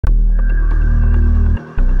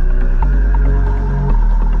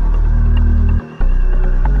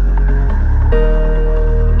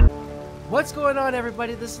What's going on,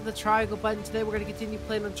 everybody? This is the Triangle Button. Today we're going to continue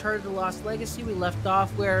playing Uncharted: The Lost Legacy. We left off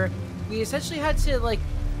where we essentially had to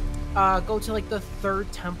go to the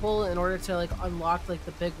third temple in order to unlock the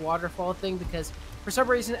big waterfall thing, because for some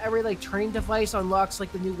reason every turning device unlocks the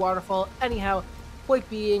new waterfall. Anyhow, point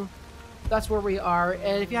being, that's where we are.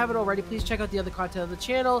 And if you haven't already, please check out the other content on the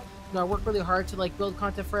channel. You know, I work really hard to build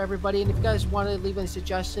content for everybody, and if you guys want to leave any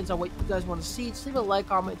suggestions on what you guys want to see, just leave a like,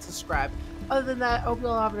 comment, and subscribe. Other than that, I hope you're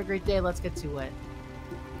all having a great day. Let's get to it.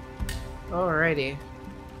 Alrighty.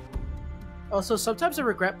 Also, sometimes I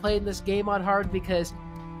regret playing this game on hard because,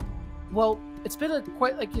 well, it's been a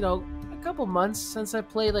couple months since I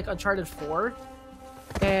played Uncharted 4,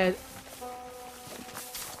 and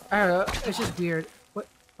I don't know, it's just weird. What,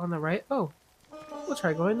 on the right? Oh, we'll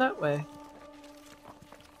try going that way.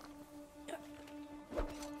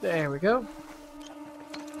 There we go.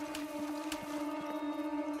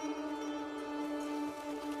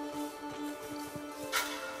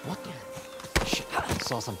 What the? Shit, I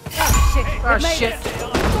saw something. Oh, shit. Oh, shit.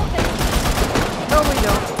 No, we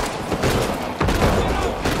don't.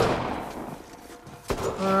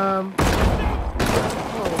 Oh,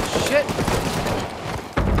 shit.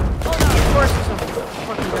 Oh, no, of course there's a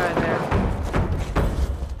fucking guy there.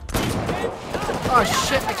 Oh,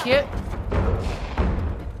 shit, I can't.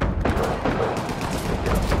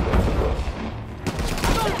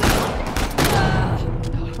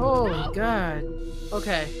 Holy God.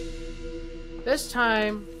 Okay. This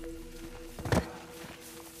time...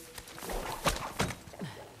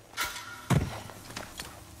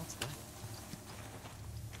 What's that?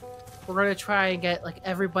 We're gonna try and get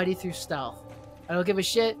everybody through stealth. I don't give a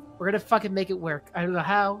shit. We're gonna fucking make it work. I don't know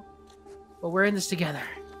how, but we're in this together.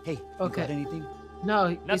 Hey, okay. You got anything?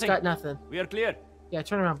 No, he's got nothing. We are clear. Yeah,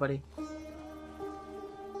 turn around, buddy.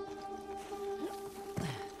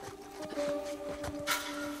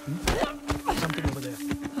 Something over there.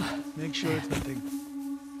 Make sure it's nothing.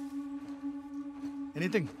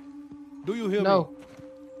 Anything? Do you hear me? No.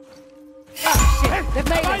 Ah, shit! They've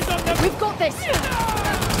made it! We've got this!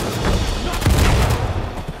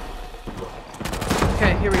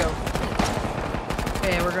 Okay, here we go.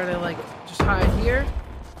 Okay, we're gonna just hide here.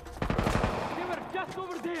 They were just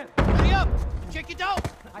over there. Hurry up! Check it out.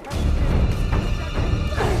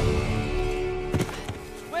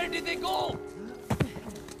 Where did they go?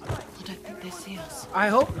 I don't think they see us. I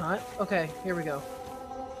hope not. Okay, here we go.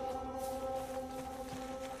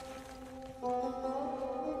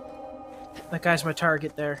 That guy's my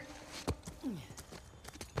target there.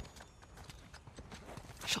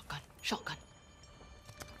 Shotgun, shotgun.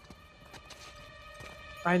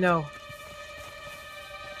 I know.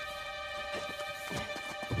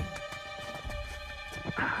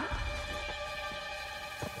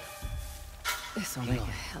 This will make a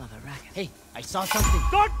hell of a racket. Hey, I saw something.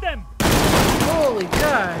 Got them! Holy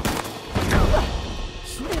God!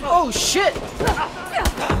 Oh shit!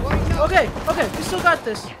 Okay, okay, we still got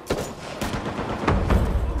this.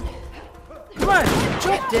 Come on,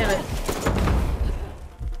 jump, damn it!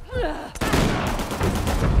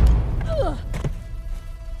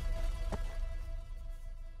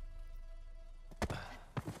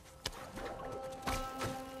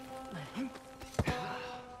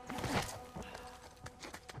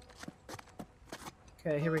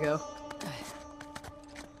 Okay, here we go.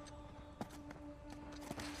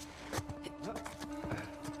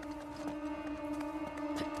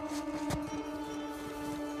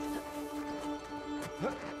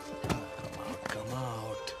 Come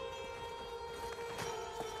out.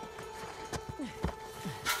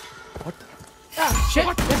 What the? Ah,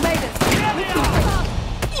 shit! They've made it!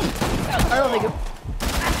 I don't think it...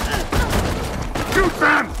 Shoot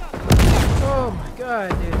them! Oh my God,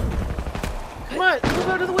 dude. Come on, move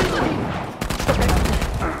out of the way, Lee.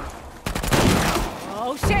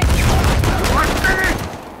 Oh shit!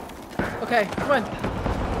 Okay, come on.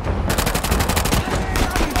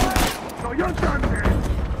 So you're done then.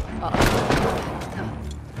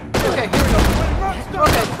 Okay, here we go.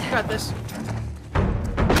 Okay, got this.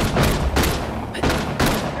 They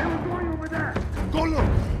were going over there. Go look.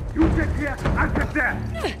 You get here, I'll get there.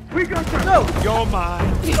 We got them. No! You're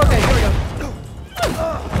mine. Okay, here we go.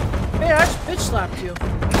 Hey, I just bitch slapped you.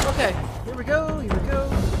 Okay, here we go, here we go,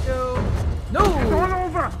 here we go. No! It's all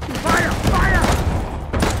over. Fire! Fire!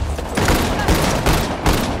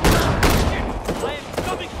 I am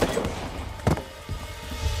coming for you.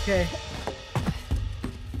 Okay.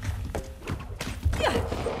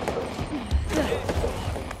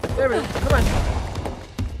 There we go, come on.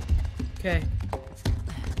 Okay.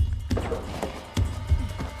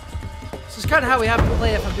 This is kind of how we have to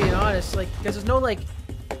play, if I'm being honest. Because there's no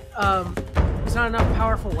There's not enough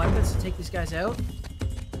powerful weapons to take these guys out.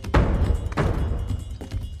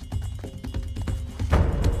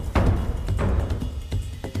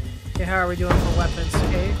 Okay, how are we doing for weapons?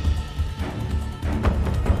 Okay.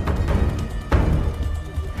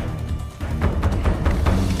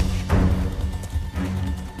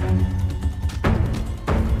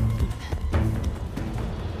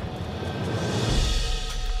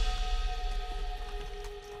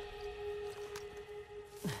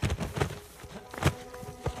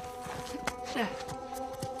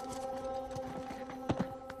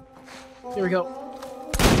 Here we go.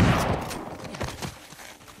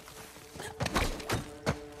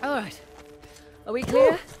 All right. Are we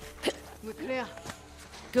clear? We're clear.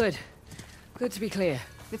 Good. Good to be clear.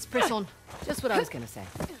 Let's press on. Just what I was going to say.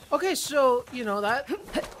 Okay, so, you know, that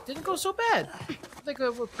didn't go so bad. I think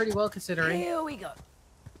we're pretty well considering. Here we go.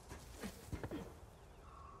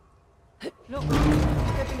 Look,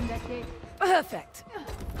 step in that gate. Perfect.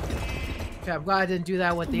 Okay, I'm glad I didn't do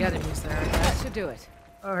that with the enemies there. That should do it.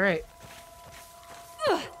 Alright.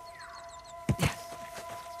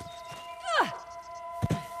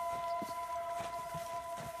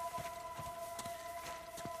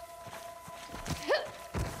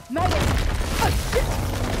 Made it! Oh, shit!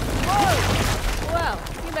 Whoa! Well,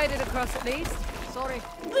 you made it across at least. Sorry.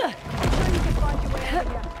 I'm sure you can find your way out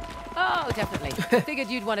of here. Oh, definitely. Figured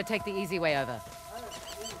you'd want to take the easy way over.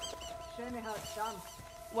 Show me how it's done.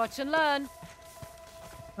 Watch and learn.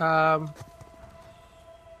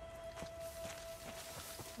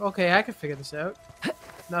 Okay, I can figure this out.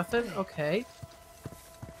 Nothing? Okay.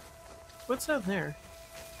 What's down there?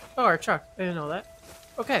 Oh, our truck. I didn't know that.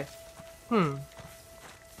 Okay. Hmm.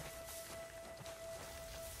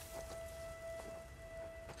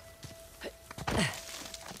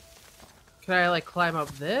 Can I, like, climb up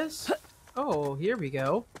this? Oh, here we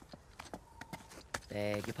go.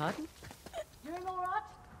 Beg your pardon? Doing all right?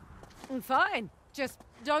 I'm fine. Just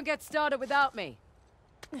don't get started without me.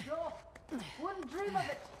 Sure. Wouldn't dream of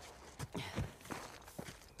it.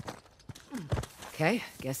 Okay,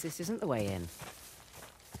 guess this isn't the way in.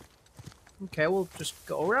 Okay, we'll just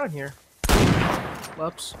go around here.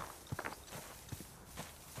 Whoops.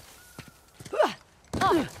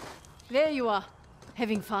 Oh, there you are.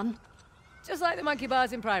 Having fun? Just like the monkey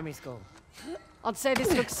bars in primary school. I'd say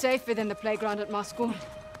this looks safer than the playground at my school.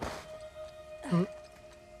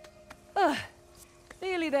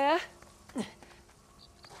 Nearly there.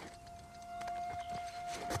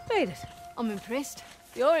 Made it. I'm impressed.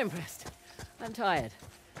 You're impressed. I'm tired.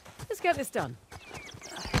 Let's get this done.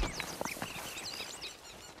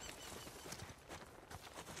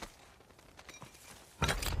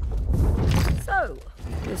 So,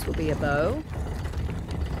 this will be a bow.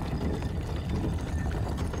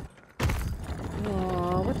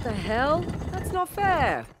 Oh, what the hell? That's not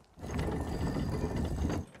fair.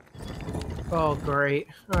 Oh, great.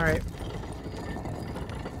 Alright.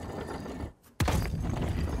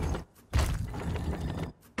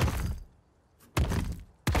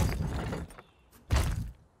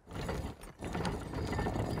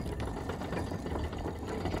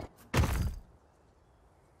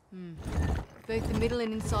 Both the middle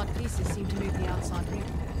and inside pieces seem to move the outside rim.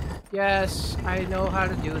 Yes, I know how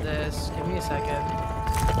to do this. Give me a second.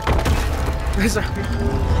 Sorry.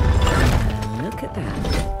 Look at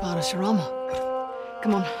that. Barasharama.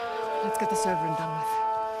 Come on, let's get this over and done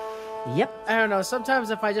with. Yep. I don't know, sometimes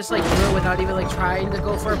if I just like do it without even like trying to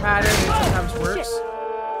go for a pattern, it sometimes works.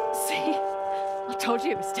 See? I told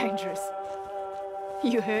you it was dangerous.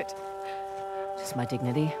 You hurt. Just my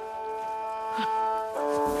dignity.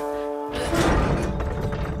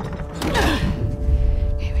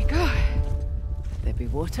 Here we go. There be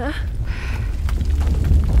water.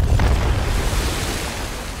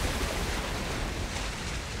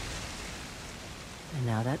 And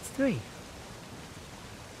now that's 3.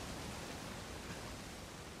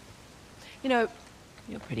 You know,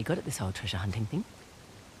 you're pretty good at this whole treasure hunting thing.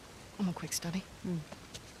 I'm a quick study.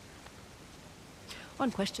 One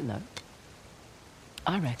question, though.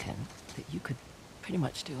 I reckon that you could pretty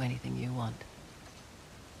much do anything you want.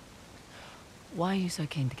 Why are you so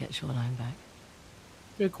keen to get Shoreline back?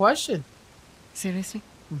 Good question. Seriously?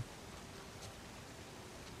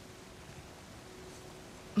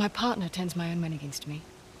 My partner turns my own men against me.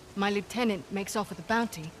 My lieutenant makes off with a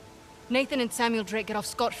bounty. Nathan and Samuel Drake get off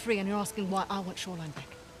scot-free, and you're asking why I want Shoreline back.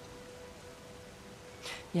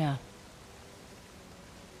 Yeah.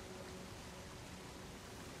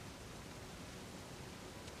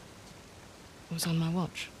 It was on my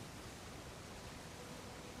watch.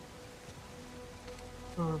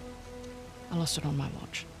 I lost it on my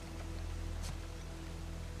watch.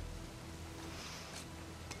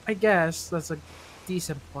 I guess that's a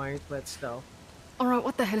decent point, but still. Alright,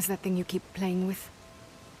 what the hell is that thing you keep playing with?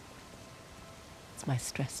 It's my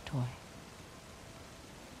stress toy.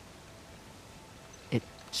 It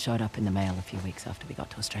showed up in the mail a few weeks after we got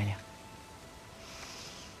to Australia.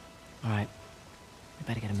 All right, we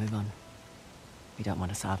better get a move on. We don't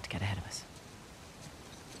want Asav to get ahead of us.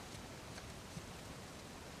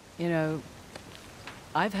 You know,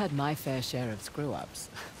 I've had my fair share of screw-ups.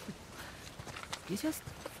 You just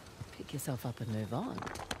pick yourself up and move on.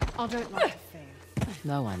 I don't like to fail.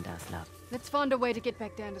 No one does, love. Let's find a way to get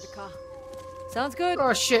back down to the car. Sounds good.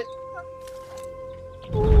 Oh shit!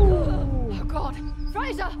 Oh god!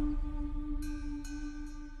 Fraser!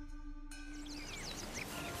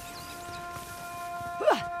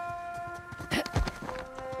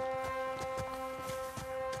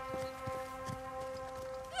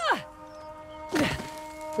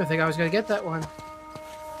 I think I was gonna get that one.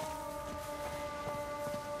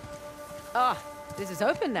 Ah, this is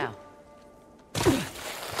open now.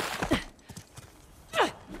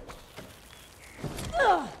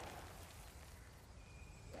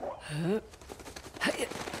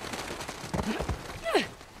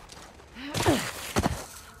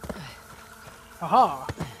 Aha!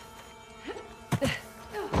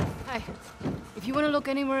 Hey, if you want to look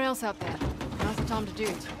anywhere else out there, now's the time to do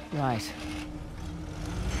it. Right.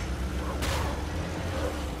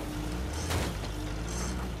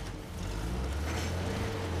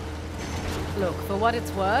 Look, for what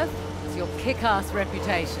it's worth, it's your kick-ass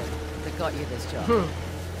reputation that got you this job.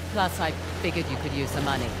 Plus, I figured you could use some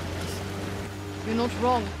money. You're not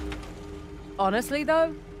wrong. Honestly,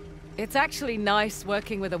 though, it's actually nice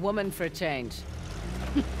working with a woman for a change.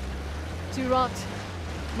 Too right.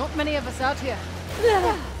 Not many of us out here.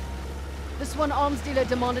 This one arms dealer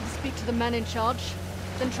demanded to speak to the man in charge,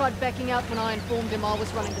 then tried backing out when I informed him I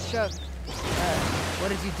was running the show. What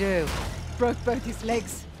did you do? Broke both his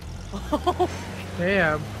legs.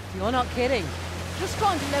 Damn. You're not kidding. Just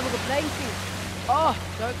trying to level the playing field. Oh,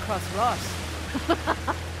 don't cross Ross.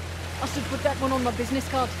 I should put that one on my business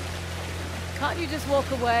card. Can't you just walk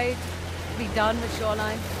away? Be done with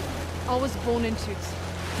Shoreline? I was born into it.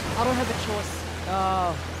 I don't have a choice.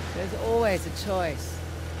 Oh, there's always a choice.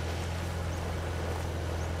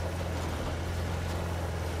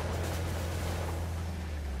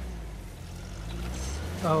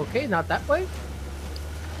 Okay, not that way.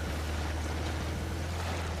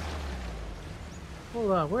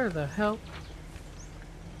 Hold on, where the hell?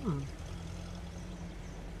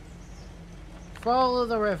 Follow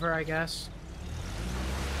the river, I guess.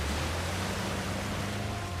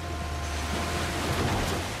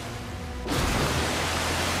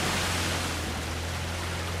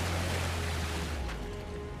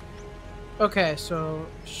 Okay, so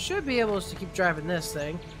should be able to keep driving this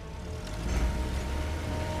thing.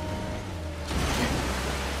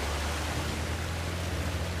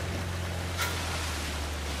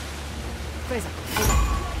 Fraser,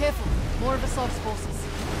 careful. More of Asav's forces.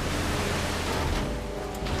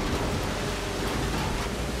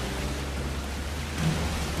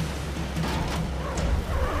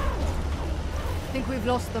 Think we've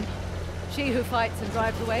lost them. She who fights and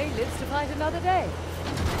drives away lives to fight another day.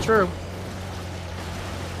 True.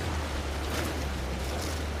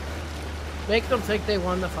 Make them think they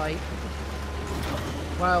won the fight,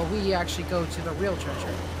 while we actually go to the real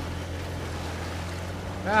treasure.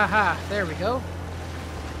 Aha, there we go.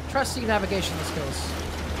 Trusty navigational skills.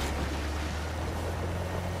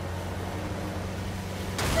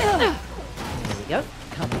 There we go.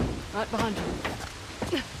 Come on. Right behind you.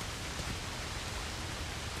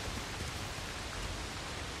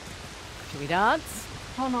 Shall we dance?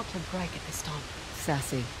 Try not to break it this time.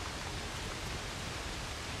 Sassy.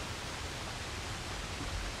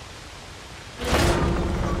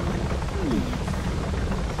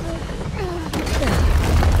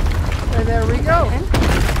 And there we go.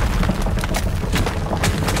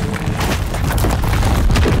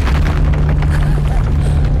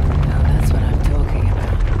 Now that's what I'm talking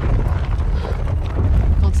about.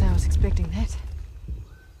 Can't say I was expecting that.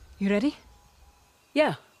 You ready?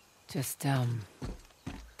 Yeah. Just,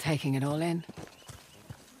 taking it all in.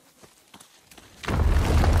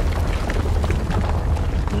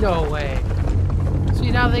 No way.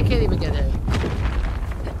 See, now they can't even get in.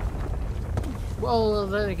 Well,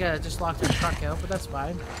 then again, I just locked the truck out, but that's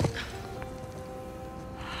fine.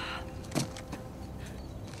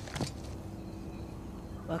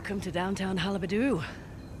 Welcome to downtown Halabadu.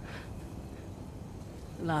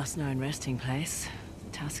 The last known resting place,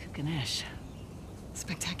 the Tusk of Ganesh.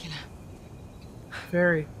 Spectacular.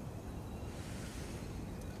 Very.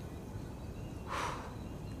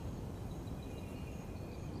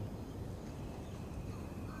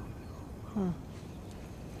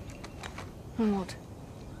 What?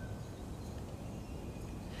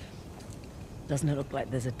 Doesn't it look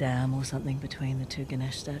like there's a dam or something between the two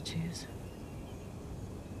Ganesh statues?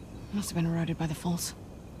 Must have been eroded by the falls.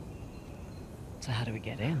 So how do we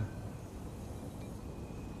get in?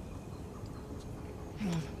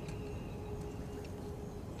 Hang on.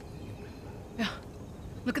 Yeah.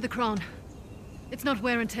 Look at the crown. It's not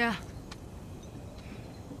wear and tear.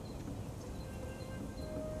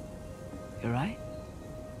 You're right.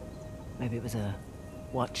 Maybe it was a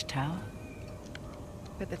watchtower?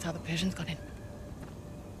 Bet that's how the Persians got in.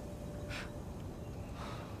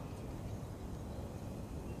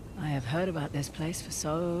 I have heard about this place for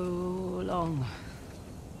so long.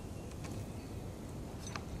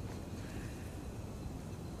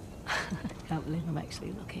 Can't believe I'm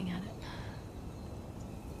actually looking at it.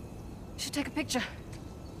 You should take a picture.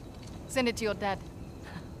 Send it to your dad.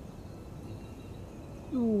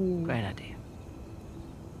 Great idea.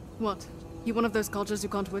 What? You one of those cultures who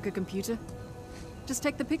can't work a computer? Just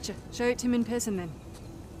take the picture. Show it to him in person then.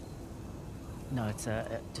 No, it's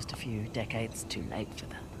just a few decades too late for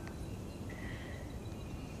that.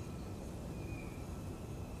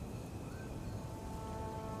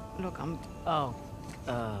 Look, Oh,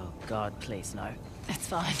 God, please, no. It's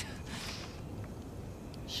fine.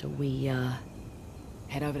 Shall we,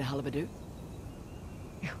 head over to Halibadu?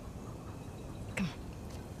 Come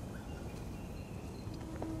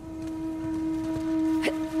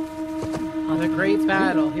On the great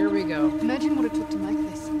battle. Here we go. on. Imagine what it took to make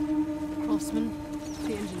this. The craftsmen,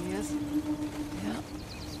 the engineers. Yeah.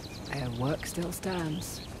 Their work still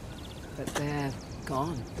stands, but they're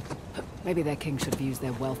gone. Maybe their king should have used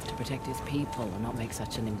their wealth to protect his people and not make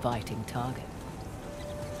such an inviting target.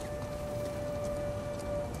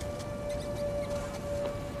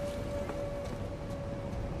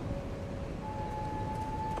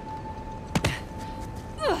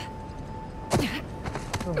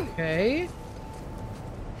 Okay.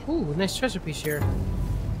 Ooh, nice treasure piece here.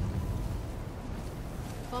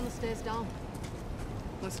 Found the stairs down.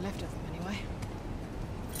 What's left of them, anyway.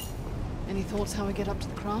 Any thoughts how we get up to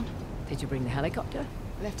the crown? Did you bring the helicopter?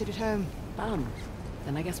 Left it at home.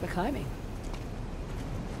 Then I guess we're climbing.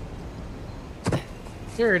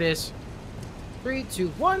 Here it is. 3, 2,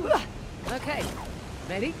 1. Okay.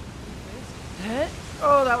 Ready?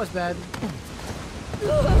 Oh, that was bad.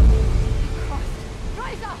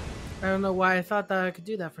 I don't know why I thought that I could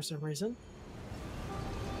do that for some reason.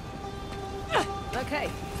 Okay.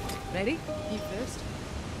 Ready? You first.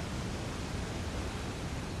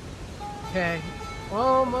 Okay.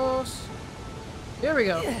 Almost. Here we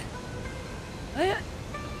go. Where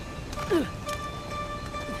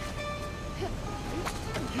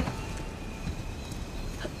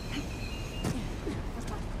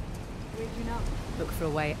do you now? Look for a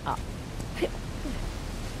way up.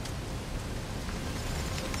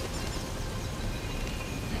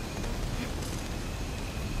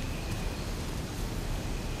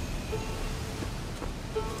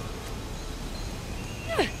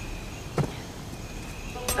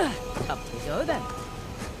 Up we go then.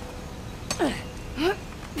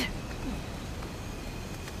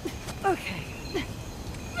 Okay.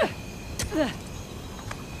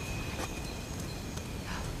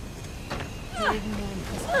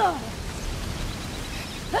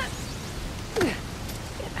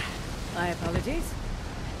 My apologies.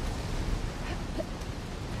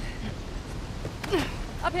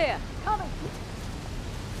 Up here. Come on.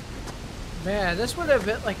 Man, this would have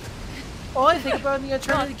been like. All I think about in the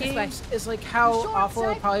Uncharted This way. games is like how Sure, awful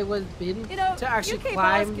safe? it probably would have been You know, to actually you keep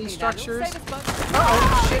climb asking these me, Daniel. structures. Save us both.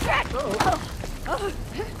 Uh-oh, shit. Uh-oh.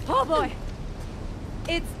 Oh boy.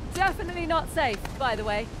 It's definitely not safe, by the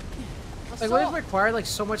way. Like, would it require like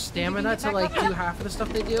so much stamina to like do half of the stuff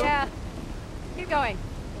they do? Yeah. Keep going.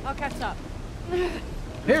 I'll catch up.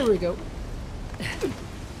 Here we go.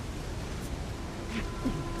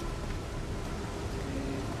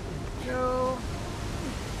 Go.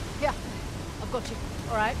 Yeah, I've got you.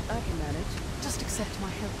 All right, I can manage. Just accept my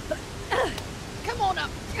help. Come on up.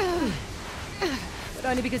 But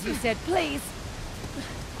only because you said please.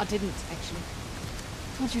 I didn't, actually.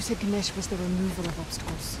 Thought you said Ganesh was the removal of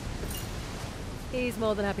obstacles. He's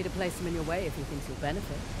more than happy to place them in your way if he thinks you'll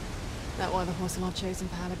benefit. That why the horse lot chosen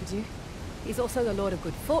for Halibadu? He's also the Lord of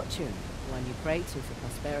Good Fortune, the one you pray to for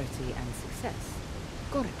prosperity and success.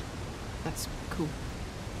 Got it. That's cool.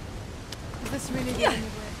 Is this really the only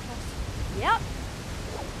way across? Yep.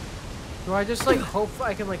 Do I just like hope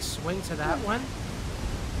I can like swing to that one?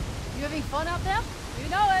 You having fun out there? You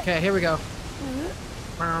know it. Okay, here we go.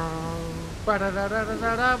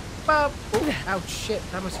 Ba-da-da-da-da-da-da-ba. Oh, ouch, shit,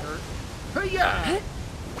 that must hurt. Hiya!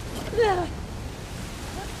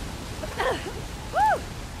 Woo!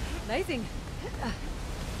 Amazing.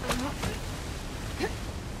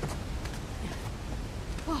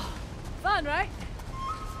 Fun, right?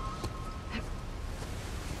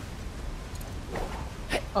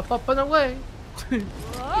 Up and away.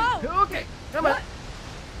 Whoa! Okay, come on.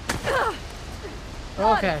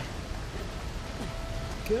 Okay.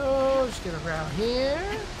 Go, just get around here.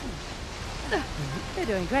 You're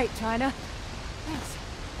doing great, China. Thanks.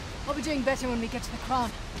 I'll be doing better when we get to the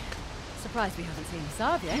crown. Surprised we haven't seen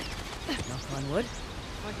Saab yet. Knock on wood.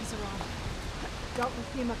 Like he's around. Don't we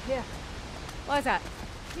see him up here? Why is that?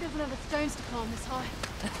 He doesn't have the stones to climb this high.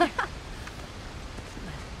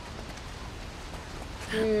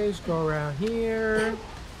 Please go around here.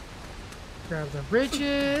 Grab the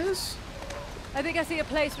bridges. I think I see a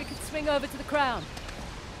place we could swing over to the crown.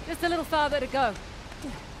 Just a little farther to go.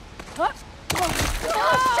 What?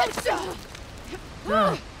 Oh, shit!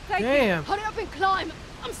 Oh, Thank you. damn. Hurry up and climb!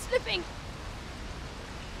 I'm slipping!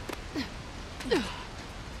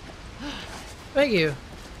 Thank you.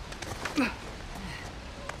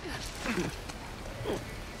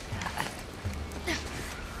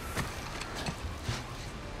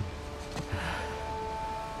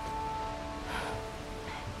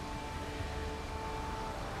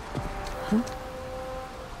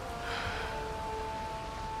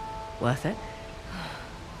 Worth it?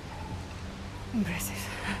 Impressive.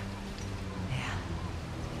 Yeah.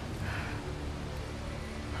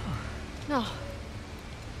 Now,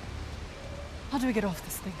 how do we get off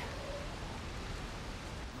this thing?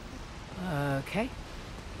 Okay.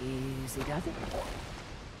 Easy does it.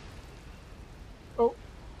 Oh.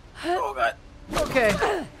 Oh, God. Okay.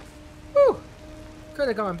 Whew. Could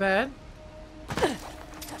have gone bad.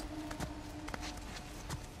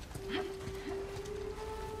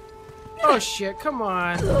 Oh, shit. Come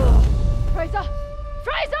on. Fraser!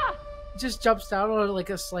 Fraser! Just jumps down on like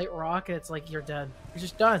a slight rock and it's like you're dead. You're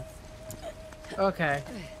just done. Okay.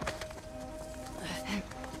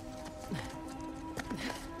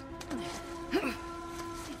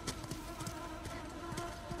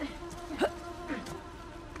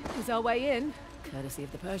 Here's our way in, courtesy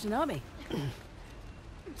of the Persian army.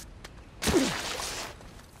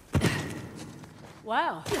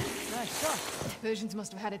 Wow, nice shot. The Persians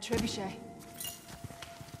must have had a trebuchet.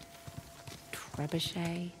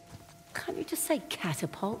 Trebuchet? Can't you just say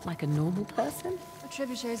catapult like a normal person? A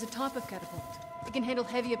trebuchet is a type of catapult. It can handle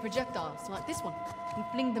heavier projectiles, like this one, and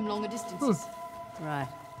fling them longer distances. Right.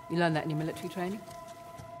 You learned that in your military training?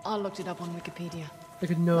 I looked it up on Wikipedia. Like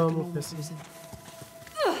a Like a normal normal person. person.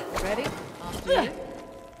 Ready? After you.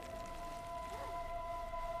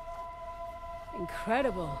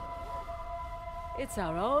 Incredible. It's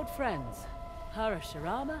our old friends,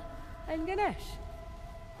 Parashurama and Ganesh.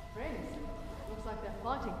 Friends? Looks like they're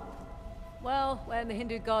fighting. Well, when the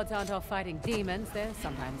Hindu gods aren't off fighting demons, they're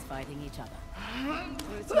sometimes fighting each other. Well,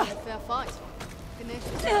 it's not a fair fight. Ganesh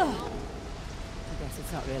is I guess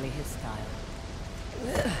it's not really his style.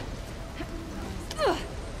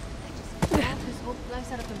 carved this whole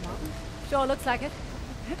place out of the mountain. Sure looks like it.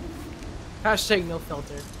 Hashtag no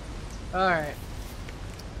filter. Alright.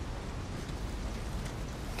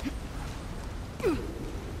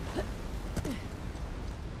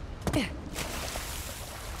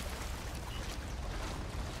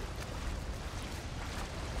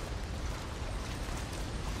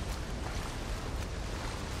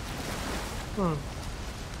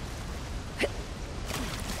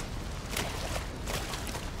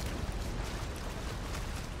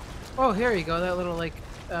 Oh, here you go. That little like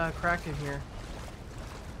crack in here.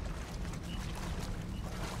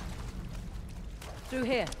 Through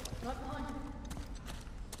here.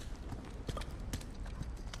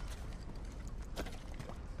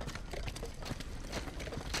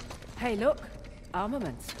 Hey, look.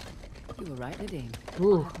 Armaments. You were right, Nadine.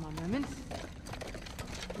 Ooh. Have my moments.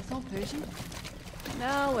 It's all Persian.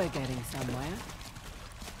 Now we're getting somewhere.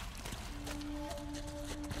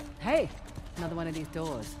 Hey, another one of these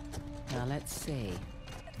doors. Now let's see.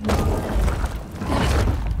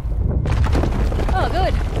 Oh,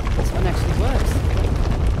 good. This one actually works.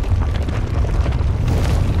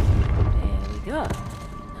 There we go.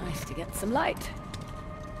 Nice to get some light.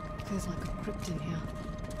 Feels like a crypt in here.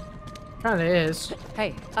 Kinda is.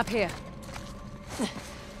 Hey, up here.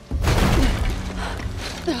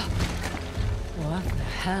 What the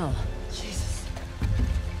hell? Jesus.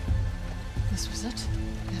 This was it?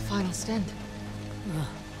 Their final stand.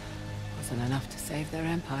 Wasn't enough to save their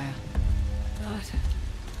empire. But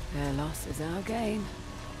their loss is our gain.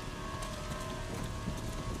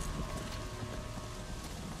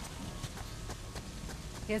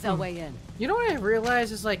 Here's our way in. You know what I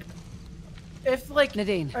realized is like if like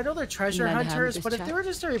Nadine, I know they're treasure lend a hand with hunters, this but if chap? they were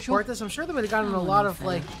just to report this, I'm sure they would have gotten a Come lot on, of fella.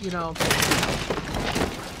 like, you know,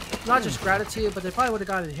 not just gratitude, but they probably would have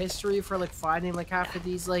gotten history for like finding like half of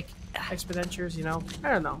these like expenditures, you know.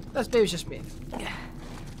 I don't know. That's maybe it's just me.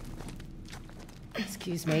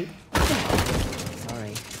 Excuse me.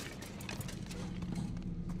 Sorry.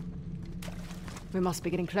 We must be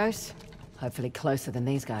getting close. Hopefully closer than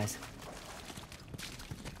these guys.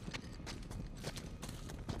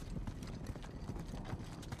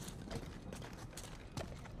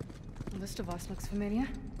 Well, this device looks familiar.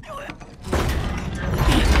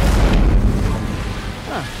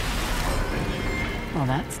 Well,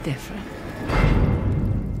 that's different.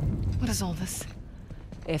 What is all this?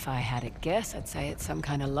 If I had a guess, I'd say it's some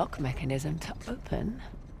kind of lock mechanism to open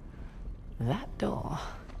that door.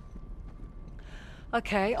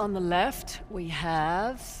 Okay, on the left, we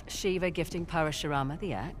have Shiva gifting Parashurama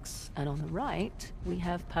the axe, and on the right, we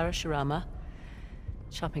have Parashurama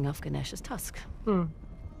chopping off Ganesh's tusk.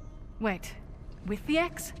 Wait, with the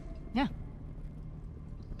axe? Yeah.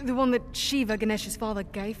 The one that Shiva, Ganesh's father,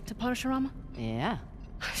 gave to Parashurama? Yeah,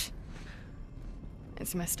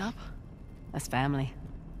 It's messed up. that's family.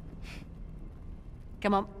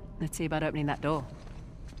 Come on, let's see about opening that door.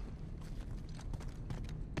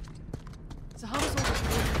 So how does all this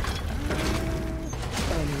work?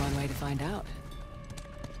 Only one way to find out.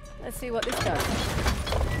 Let's see what this does.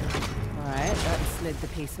 Alright, that slid the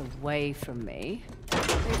piece away from me.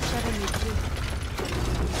 They've shadowed me too.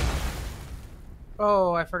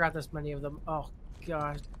 Oh, I forgot there's many of them. Oh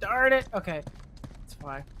gosh, darn it. Okay, it's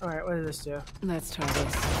fine. All right, what did this do? Let's try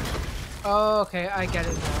this. Oh, okay, I get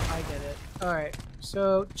it now. I get it. All right,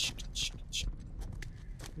 so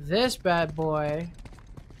this bad boy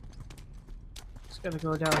is gonna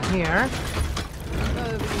go down here.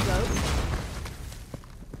 Over you go.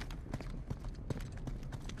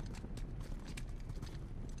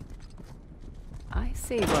 I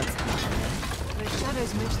see what's happening. The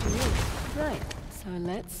shadows match the mirror. Right, so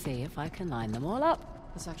let's see if I can line them all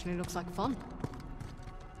up. This actually looks like fun.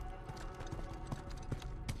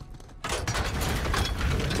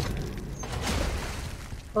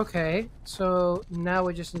 Okay, so now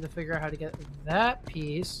we just need to figure out how to get that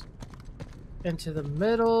piece into the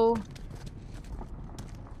middle.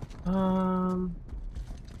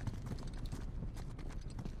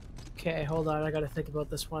 Okay, hold on. I gotta think about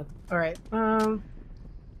this one. All right.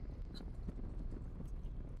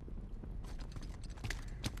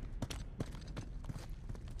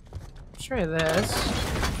 Let's try this.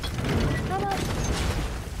 Come on.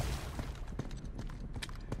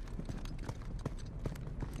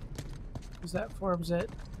 Because that forms it.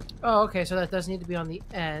 Oh, okay. So that does need to be on the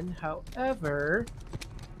end. However,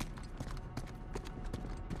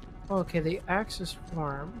 okay, the axe is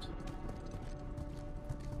formed.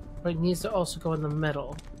 But it needs to also go in the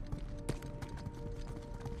middle.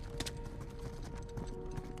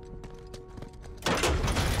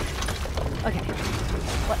 Okay,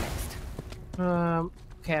 what next?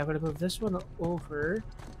 Okay, I'm gonna move this one over.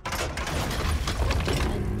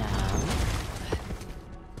 And now...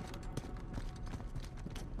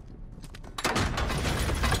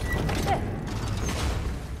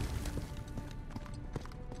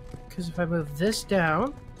 Because if I move this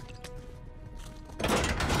down...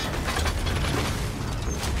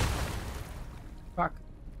 Fuck.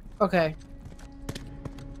 Okay.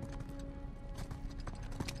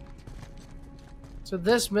 So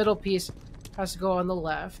this middle piece has to go on the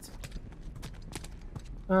left.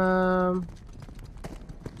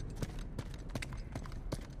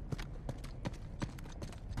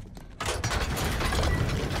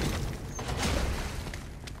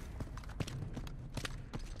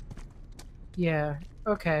 Yeah,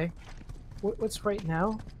 okay. What's right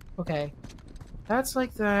now? Okay. That's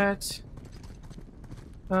like that.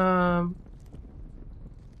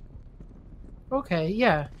 Okay,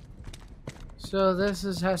 yeah. So this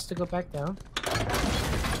has to go back down.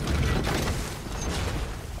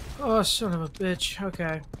 Oh, son of a bitch.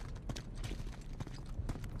 Okay.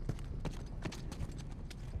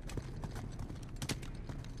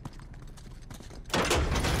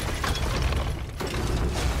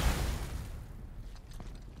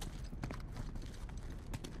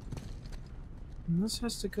 And this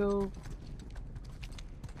has to go...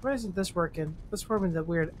 Why isn't this working? Let's forming the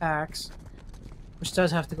weird axe, which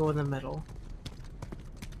does have to go in the middle.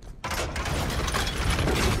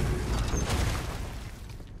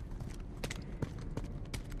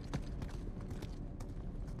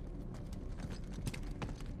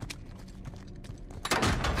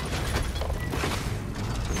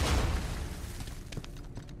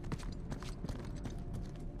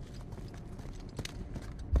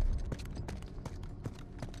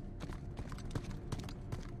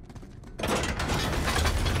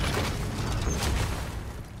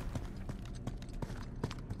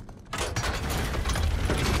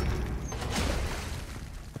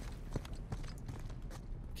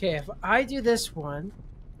 Okay, if I do this one,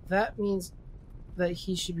 that means that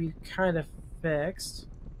he should be kind of fixed.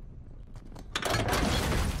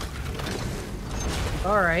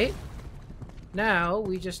 Alright. Now,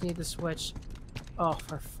 we just need to switch... Oh,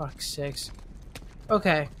 for fuck's sakes.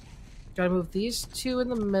 Okay. Gotta move these two in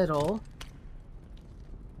the middle.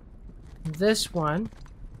 This one.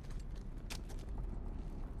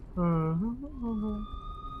 I'm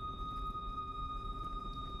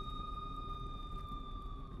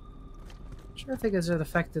trying to think is there an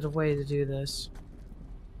effective way to do this.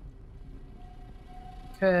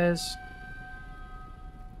 Because...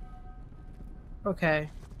 Okay.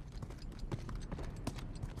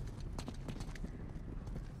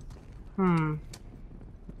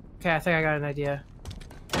 Okay, I think I got an idea.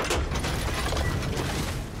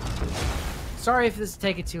 Sorry if this is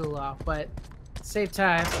taking too long, but save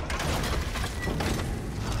time.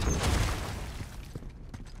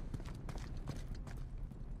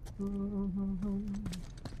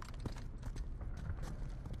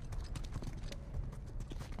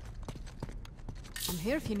 I'm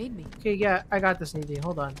here if you need me. Okay, yeah, I got this, Needy.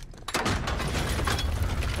 Hold on.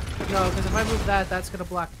 No, because if I move that, that's gonna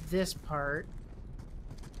block this part.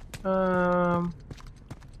 Because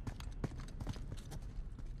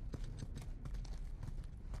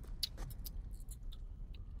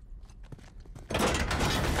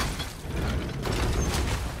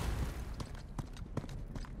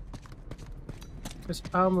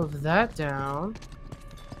I'll move that down.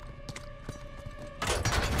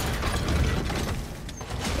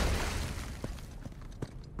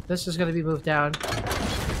 This is gonna be moved down.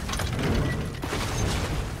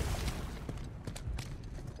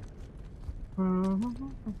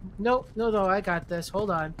 Nope, no, I got this.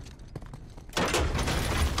 Hold on.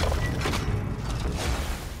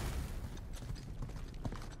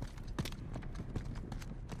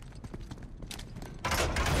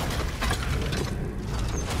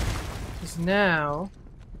 Because now...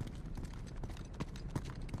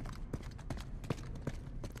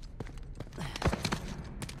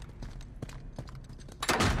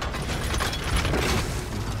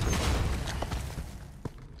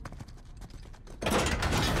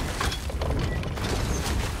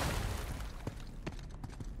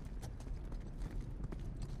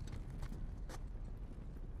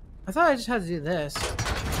 I thought I just had to do this.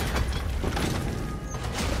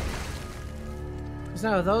 Because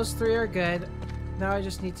now those three are good. Now I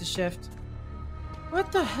just need to shift.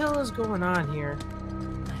 What the hell is going on here?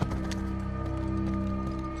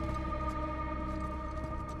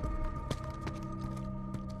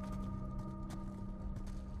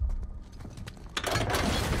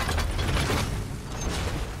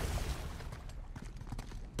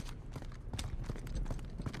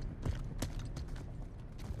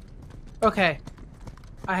 Okay,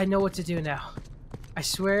 I know what to do now. I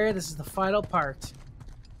swear this is the final part.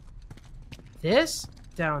 This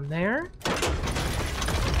down there.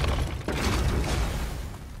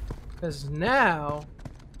 Because now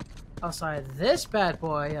I'll slide this bad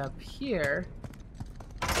boy up here.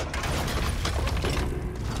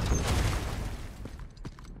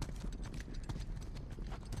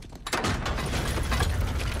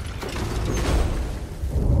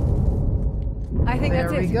 I think There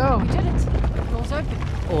that's we it. go. We did it. The door's open.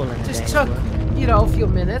 All in a Just day's took, work. you know, a few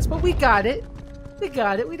minutes, but we got it. We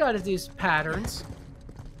got it. We know how to do patterns.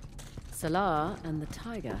 Salah and the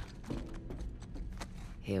tiger.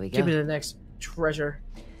 Here we Give me go. the next treasure.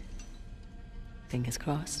 Fingers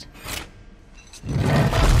crossed.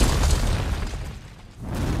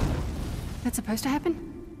 That's supposed to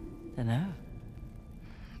happen? Dunno.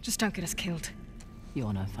 Just don't get us killed.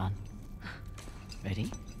 You're no fun.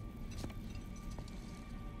 Ready?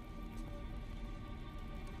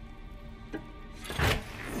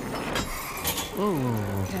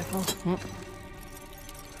 Ooh. Careful.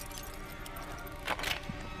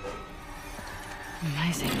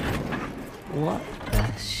 Amazing. What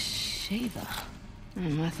the shaver?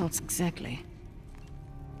 My thoughts exactly.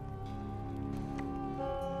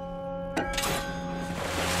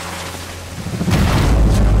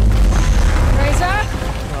 Razor?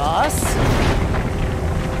 Ross?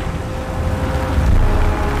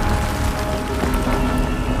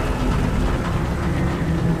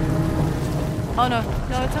 Oh no,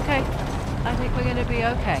 no, it's okay. I think we're gonna be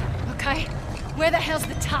okay. Okay. Where the hell's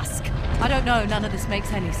the tusk? I don't know, none of this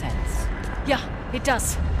makes any sense. Yeah, it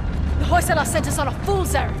does. The Hoysala sent us on a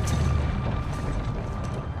fool's errand.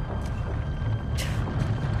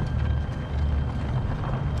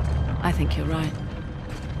 I think you're right.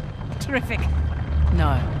 Terrific.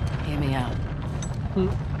 No, hear me out.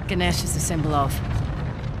 Ganesh is the symbol of,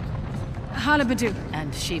 Hanabadu.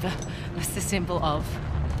 and Shiva was the symbol of.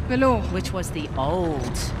 Below. Which was the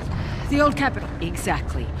old. The old capital.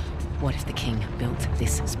 Exactly. What if the king built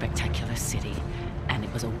this spectacular city, and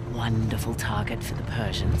it was a wonderful target for the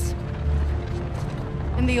Persians?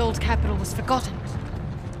 And the old capital was forgotten.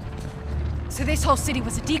 So this whole city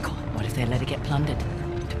was a decoy. What if they let it get plundered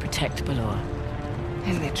to protect Balor?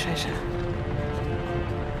 And their treasure.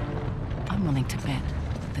 I'm willing to bet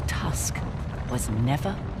the Tusk was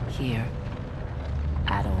never here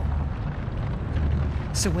at all.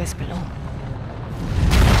 So where's Below?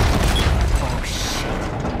 Oh,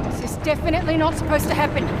 shit. This is definitely not supposed to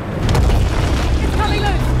happen. It's coming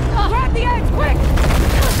loose! Grab the ends, quick!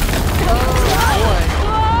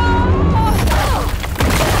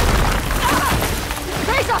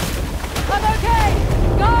 Teresa! I'm okay!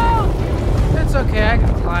 Go! It's okay, I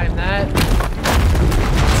can climb that.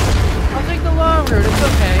 I'll take the long route, it's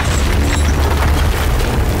okay.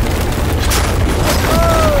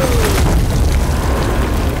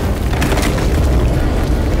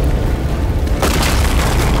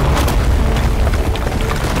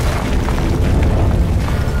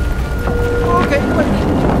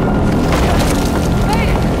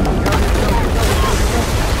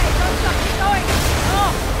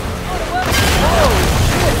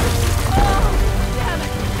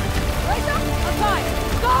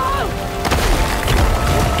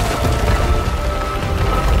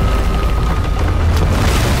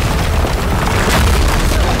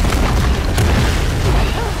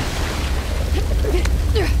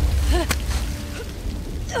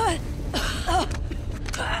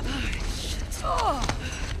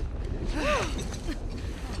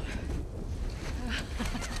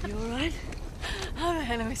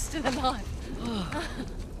 Still alive.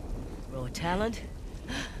 Raw talent,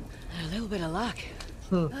 and a little bit of luck.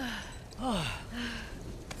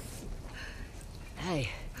 Hey,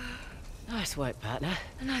 nice work, partner.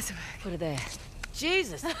 Nice work. Put it there.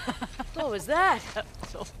 Jesus, what was that?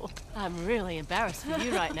 I'm really embarrassed for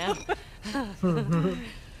you right now.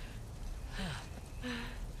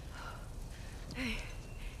 Hey,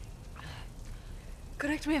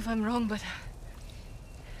 correct me if I'm wrong, but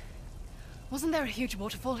wasn't there a huge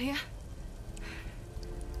waterfall here?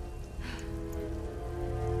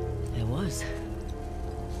 There was.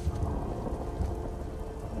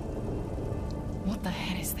 What the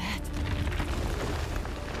hell is that?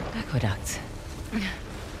 Aqueducts. The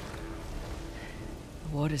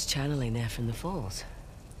water's channeling there from the falls.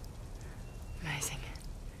 Amazing.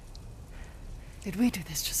 Did we do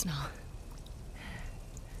this just now?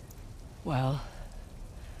 Well,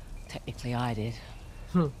 technically I did.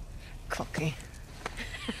 Cocky.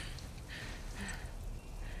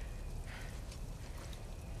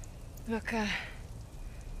 Look,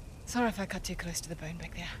 sorry if I cut too close to the bone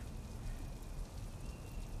back there.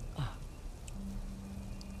 Oh.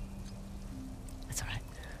 That's all right.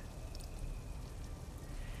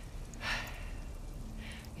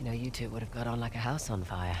 You know, you two would have got on like a house on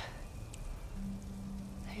fire.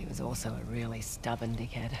 He was also a really stubborn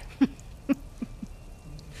dickhead.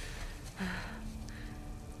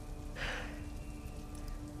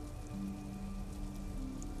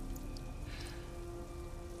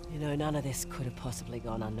 You know, none of this could have possibly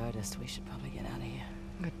gone unnoticed. We should probably get out of here.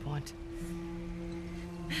 Good point.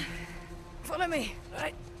 Follow me.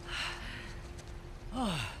 Right.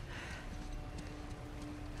 Oh.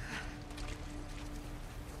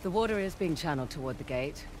 The water is being channeled toward the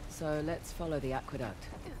gate, so let's follow the aqueduct.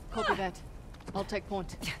 Copy that. I'll take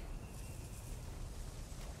point.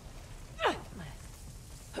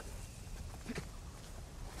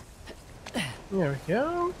 There we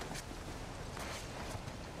go.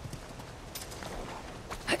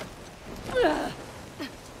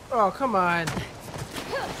 Oh, come on.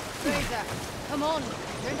 Teresa, come on.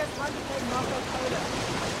 Don't have time to play Marco Polo.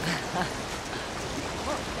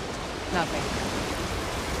 Nothing.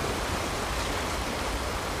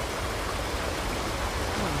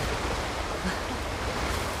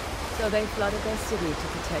 So they flooded their city to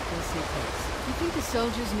protect their secrets. You think the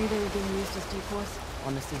soldiers knew they were being used as decoys?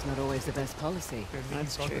 Honesty's not always the best policy.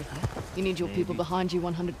 That's true. You need your people behind you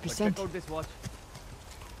 100%. But check out this watch.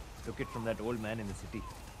 Took it from that old man in the city.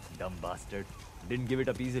 Dumb bastard. Didn't give it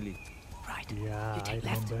up easily. Right. Yeah, You take I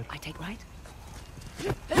left, remember. I take right.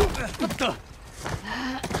 What the?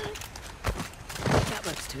 That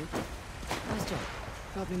works too. Nice job.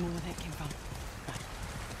 Probably more where that came from.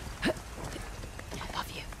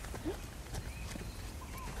 Above you.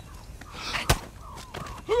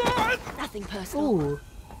 Nothing personal. Ooh.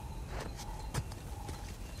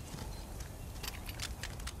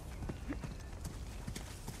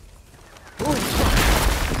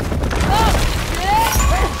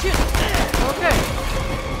 Okay.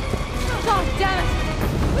 God damn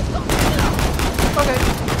it!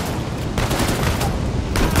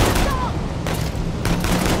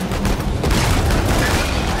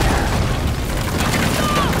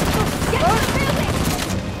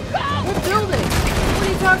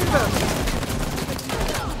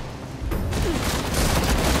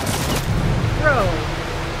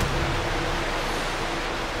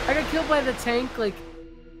 I got killed by the tank, like...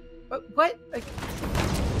 What? Like...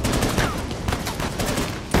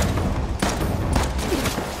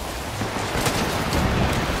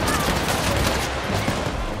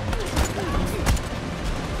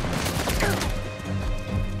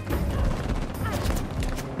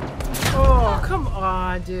 Oh, come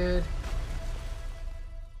on, dude.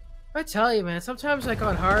 I tell you, man, sometimes like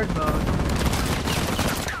on hard mode.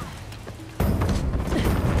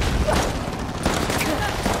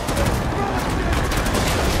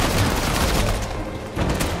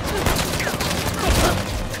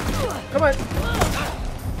 Come on.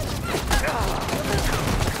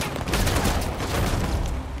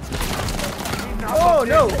 Oh,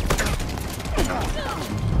 no.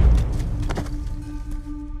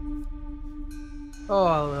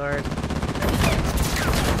 Oh, Lord.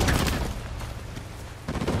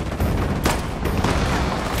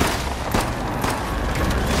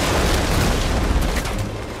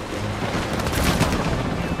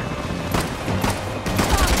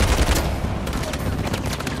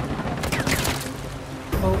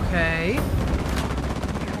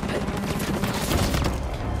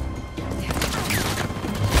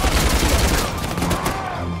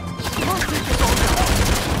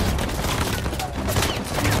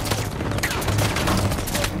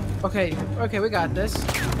 Okay. Okay, we got this.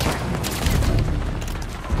 Can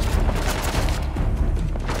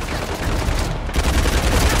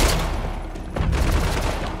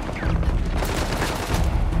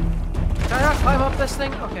I not climb up this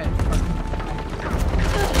thing? Okay.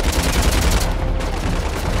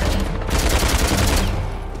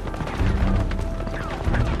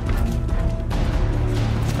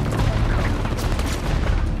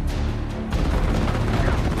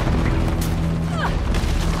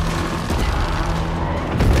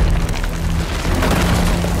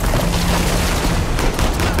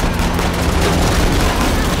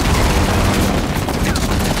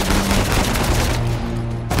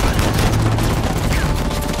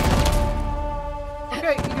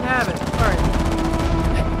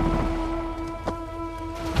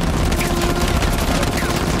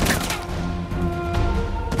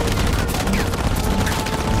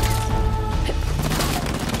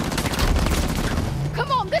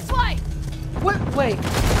 Wait.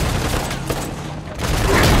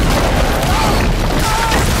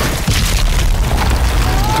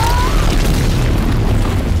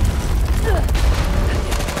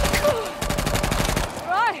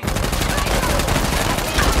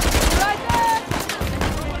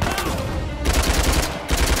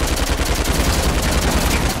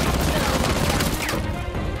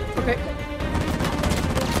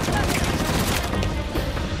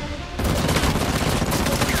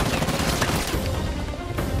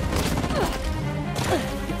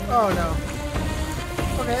 Oh no.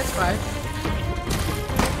 Okay, that's fine.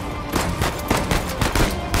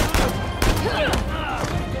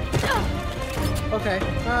 Okay,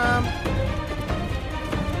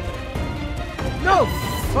 no!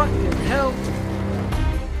 Fucking hell!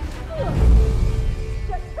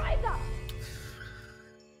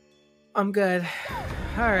 I'm good.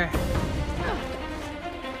 Alright.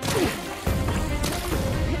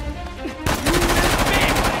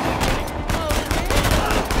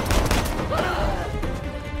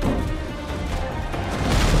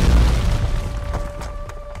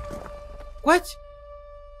 What?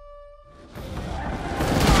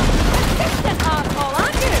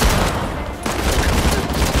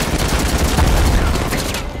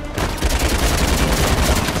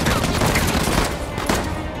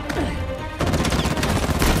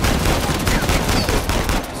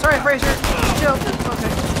 Sorry, Fraser. Chill.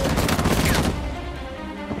 Okay.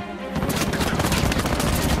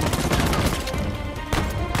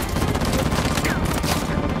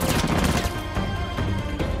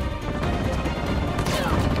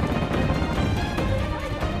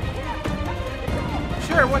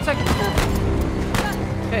 Sure, 1 second.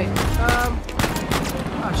 Okay,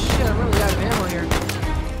 oh shit, I'm really out of ammo here.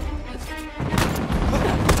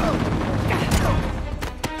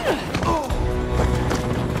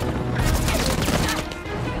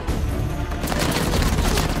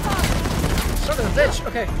 Son of a bitch,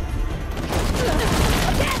 okay.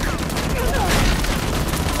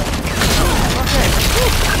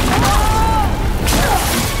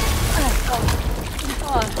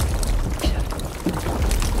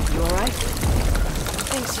 You alright? I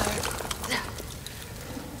think so.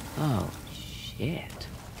 Oh, shit.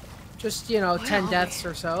 Just, you know, 10 deaths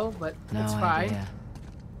or so, but it's fine. Idea.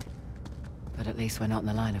 But at least we're not in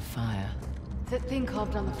the line of fire. That thing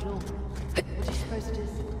carved on the floor. What do you suppose it is?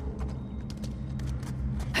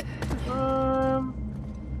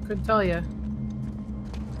 Couldn't tell you.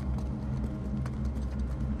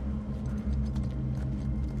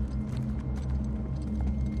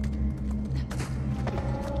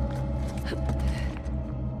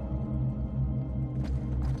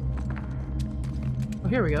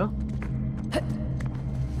 here we go.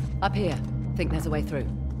 Up here. Think there's a way through.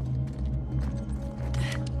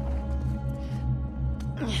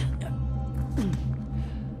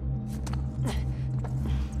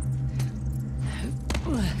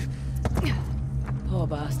 Poor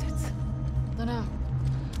bastards. Dunno.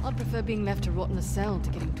 I'd prefer being left to rot in a cell to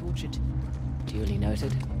getting tortured. Duly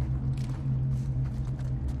noted.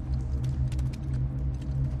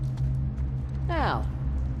 Now,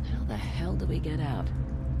 how the hell do we get out?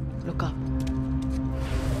 Look up.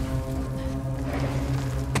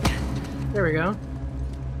 There we go.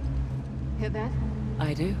 Hear that?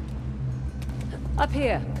 I do. Up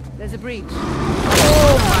here. There's a breach.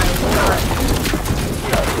 Oh my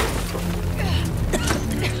lord.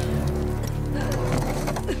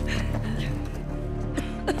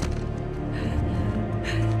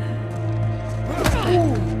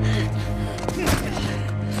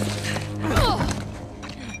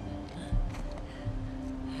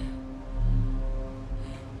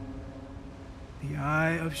 The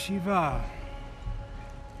Eye of Shiva.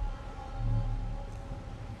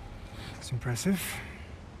 It's impressive.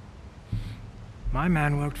 My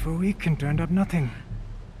man worked for a week and turned up nothing.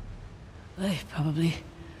 They probably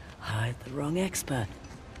hired the wrong expert.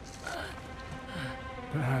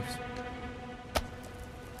 Perhaps.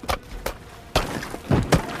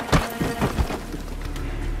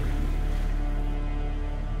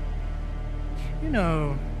 You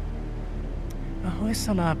know, a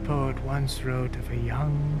Hoysala poet once wrote of a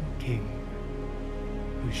young king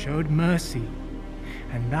who showed mercy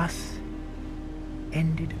and thus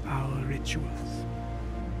ended our rituals.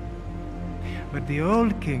 But the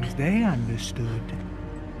old kings, they understood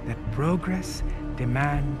that progress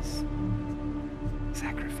demands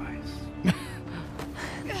sacrifice.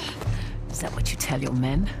 Is that what you tell your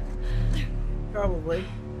men? Probably.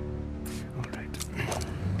 All right.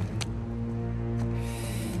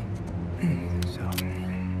 So,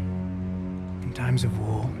 in times of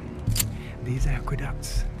war, these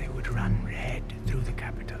aqueducts, they would run red through the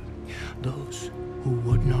capital. Those who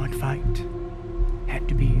would not fight had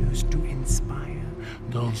to be used to inspire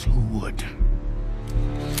those who would.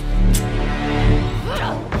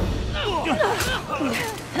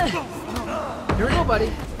 Here we go,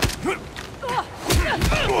 buddy.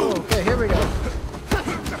 Okay, here we go.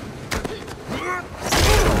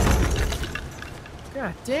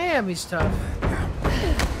 God damn, he's tough.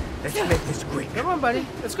 Let's make this quick. Come on, buddy.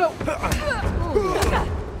 Let's go.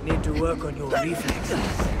 Need to work on your reflexes.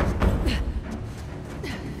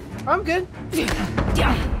 I'm good.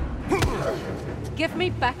 Give me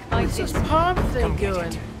back my What's this disc. palm thing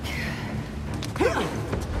doing?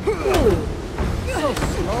 So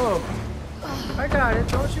slow. I got it.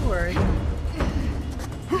 Don't you worry.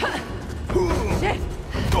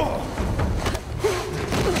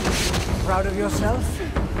 Proud of yourself?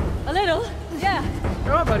 A little, yeah.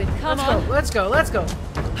 Come on, buddy. Come Let's on. go. Let's go. Let's go.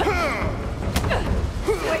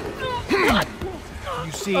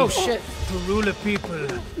 You see, Oh shit. to rule a people,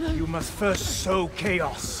 you must first sow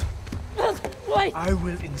chaos. Wait. I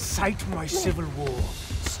will incite my civil war.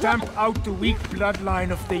 Stamp out the weak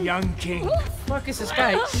bloodline of the young king. Fuck is this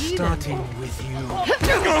guy eating? Starting with you.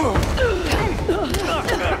 Come on.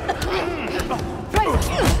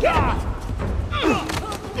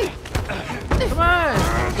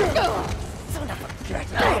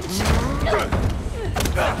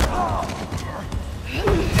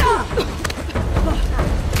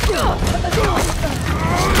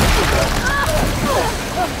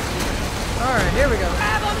 All right, here we go.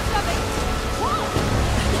 Grab on something.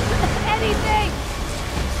 Anything.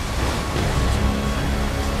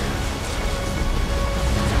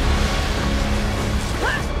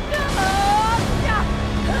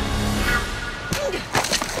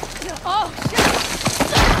 Oh shit!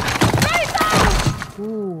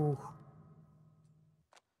 Ooh.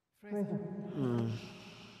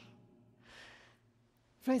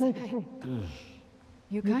 Fraser, hey.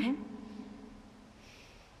 You okay?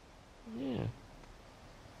 Yeah.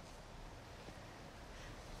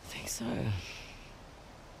 I think so.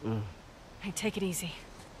 Hey, take it easy.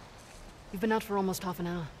 You've been out for almost half an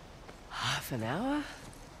hour. Half an hour?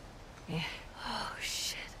 Yeah. Oh,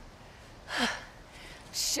 shit.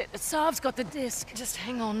 Shit, Saab's got the disc. Just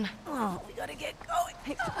hang on. Oh, we gotta get going.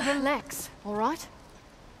 Hey, relax, all right?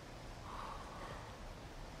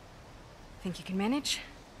 Think you can manage?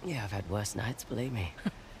 Yeah, I've had worse nights, believe me.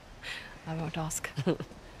 I won't ask.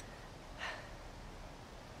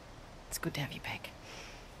 It's good to have you back.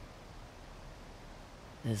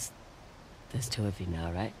 There's two of you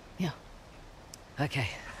now, right? Yeah, Okay.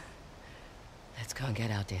 Let's go and get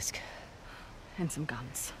our disc. and some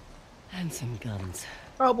guns. And some guns.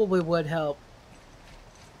 Probably would help.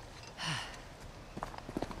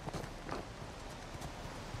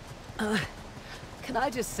 Can I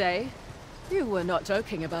just say, you were not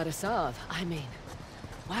joking about Asav. I mean,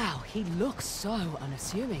 wow, he looks so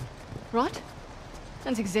unassuming. Right?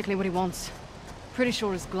 That's exactly what he wants. Pretty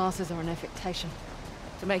sure his glasses are an affectation.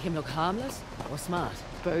 To make him look harmless or smart?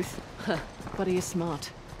 Both. But he is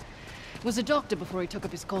smart. Was a doctor before he took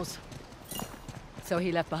up his cause. So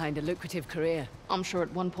he left behind a lucrative career. I'm sure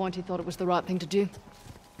at one point he thought it was the right thing to do.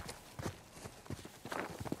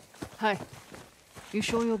 Hey, you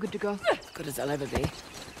sure you're good to go? As good as I'll ever be.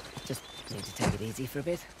 Just need to take it easy for a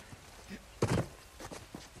bit.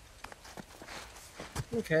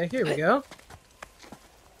 Okay, here we go.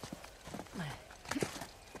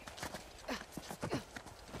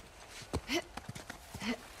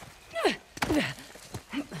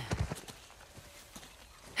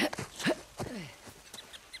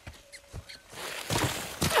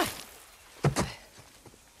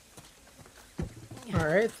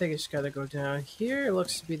 Alright, I think I just gotta go down here. It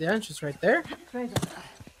looks to be the entrance right there. Fraser,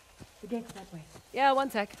 the gate's that way. Yeah, one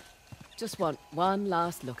sec. Just want one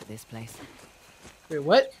last look at this place. Wait,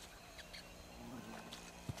 what?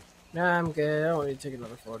 Nah, I'm good. I don't need to take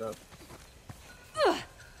another photo.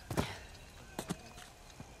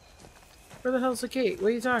 Where the hell's the gate? What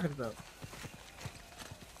are you talking about?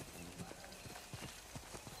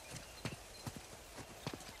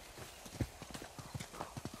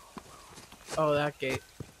 Oh, that gate.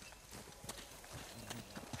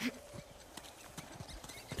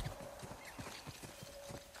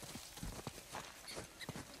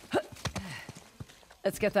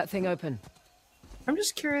 Let's get that thing open. I'm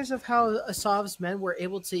just curious of how Asav's men were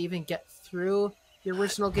able to even get through the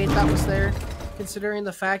original gate that was there, considering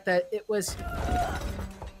the fact that it was,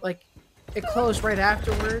 like, it closed right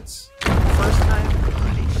afterwards, the first time.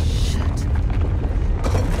 Holy shit.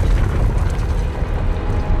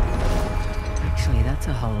 Actually, that's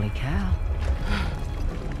a holy cow.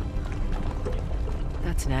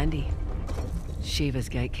 That's Nandi, Shiva's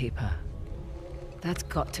gatekeeper. That's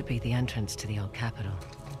got to be the entrance to the old capital.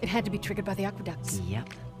 It had to be triggered by the aqueducts. Yep.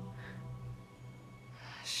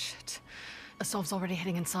 Shit. Asav's already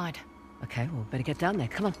heading inside. Okay, well, better get down there.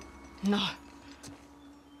 Come on. No.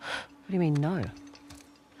 What do you mean, no?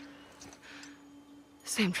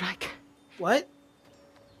 Sam Drake. What?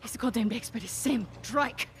 He's a goddamn expert. He's Sam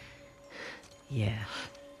Drake. Yeah.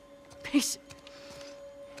 Peace.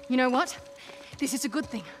 You know what? This is a good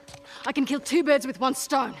thing. I can kill two birds with one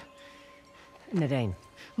stone. Nadine.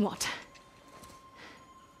 What?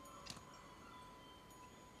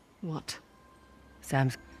 What?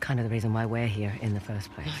 Sam's kind of the reason why we're here in the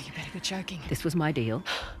first place. Oh, you better be joking. This was my deal.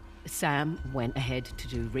 Sam went ahead to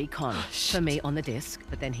do recon for me on the disc,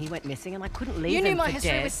 but then he went missing and I couldn't leave You him knew my for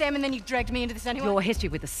history dead. with Sam and then you dragged me into this anyway? Your history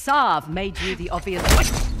with the Sav made you the obvious...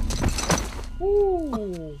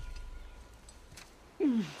 Ooh.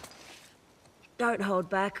 Don't hold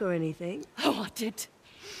back or anything. Oh, I did.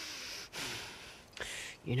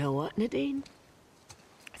 You know what, Nadine?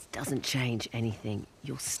 This doesn't change anything.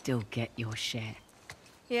 You'll still get your share.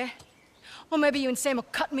 Yeah? Or maybe you and Sam will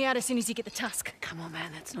cut me out as soon as you get the tusk. Come on,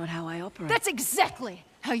 man, that's not how I operate. That's exactly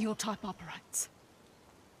how your type operates.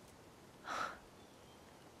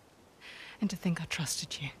 And to think I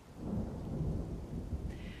trusted you.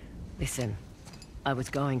 Listen, I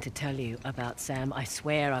was going to tell you about Sam. I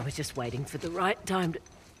swear I was just waiting for the right time to...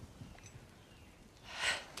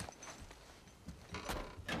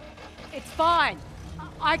 It's fine.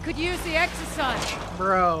 I could use the exercise.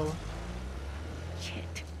 Bro.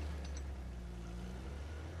 Shit.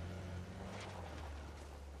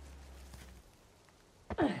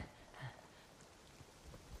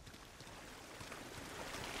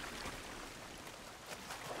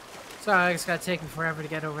 Sorry, it's gotta take me forever to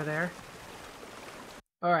get over there.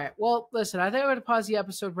 Alright, well, listen, I think I'm gonna pause the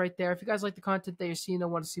episode right there. If you guys like the content that you're seeing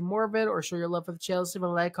and want to see more of it, or show your love for the channel, leave a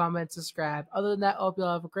like, comment, subscribe. Other than that, I hope you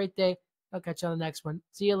all have a great day. I'll catch you on the next one.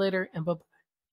 See you later, and bye-bye.